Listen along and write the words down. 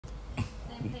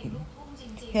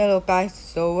Hello guys,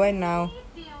 so right now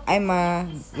I'm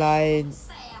like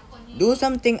do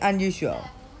something unusual.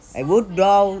 I would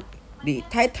draw the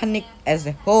Titanic as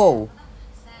a whole.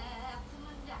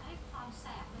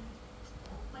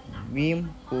 Boom,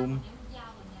 boom.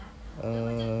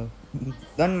 Uh,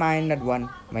 don't mind that one.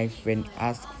 My friend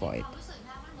asked for it,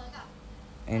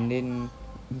 and then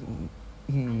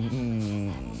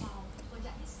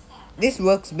this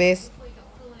works best.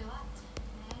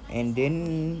 And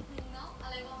then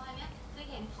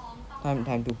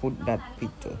time to put that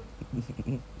picture.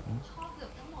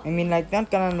 I mean, like,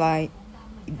 not gonna lie,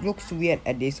 it looks weird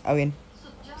at this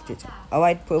orientation.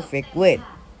 Alright, perfect. Wait,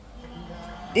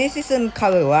 this isn't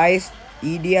colorized,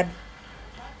 idiot.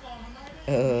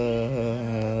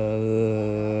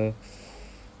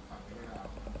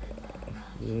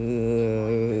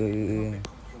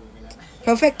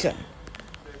 Perfection.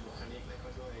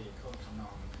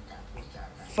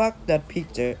 Fuck that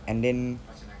picture, and then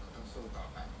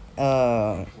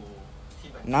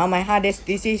now my hardest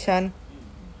decision.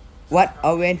 What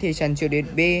orientation should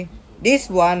it be? This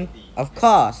one, of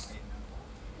course.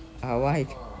 Alright.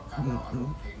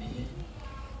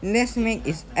 Let's make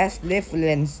it as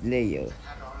reference layer.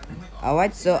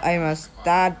 Alright, so I must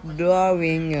start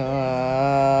drawing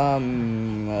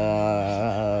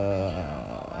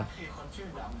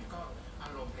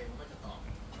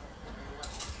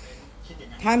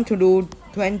time to do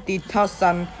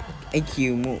 20,000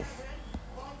 IQ move.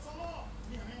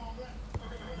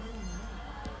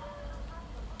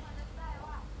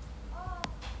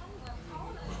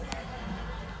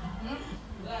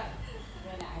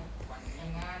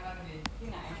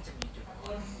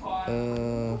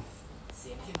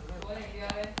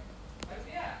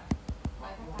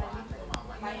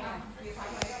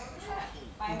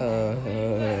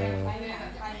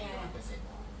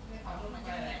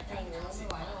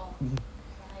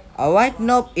 Alright,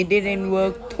 nope, it didn't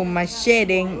work to my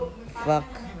shading. Fuck.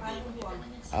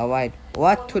 Alright,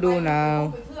 what to do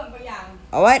now?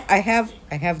 Alright, I have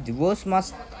the world's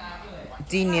most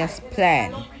genius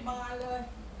plan.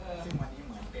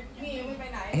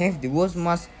 I have the world's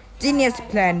most genius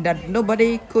plan that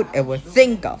nobody could ever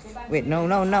think of. Wait, no.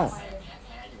 No.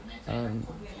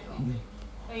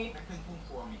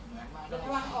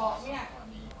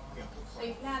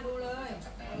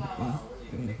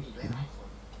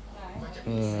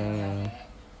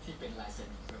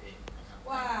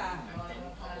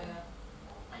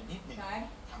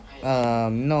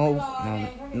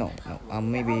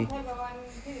 Maybe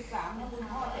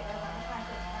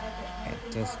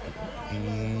just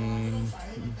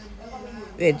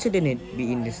wait, shouldn't it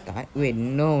be in the style? Wait,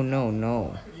 no.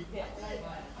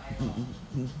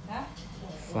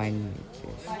 Fine.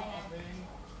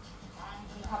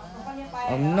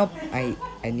 Nope. I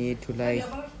need to like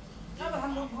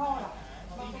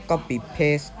copy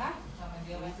paste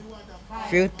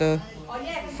filter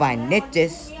find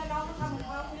edges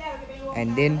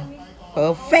and then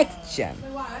perfection.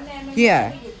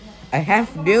 Here I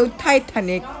have real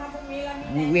Titanic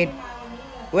with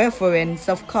reference,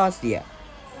 of course. Yeah,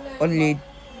 only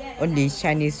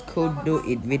Chinese could do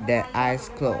it with their eyes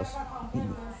closed.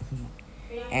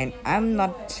 And I'm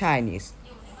not Chinese.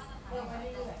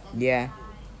 Yeah.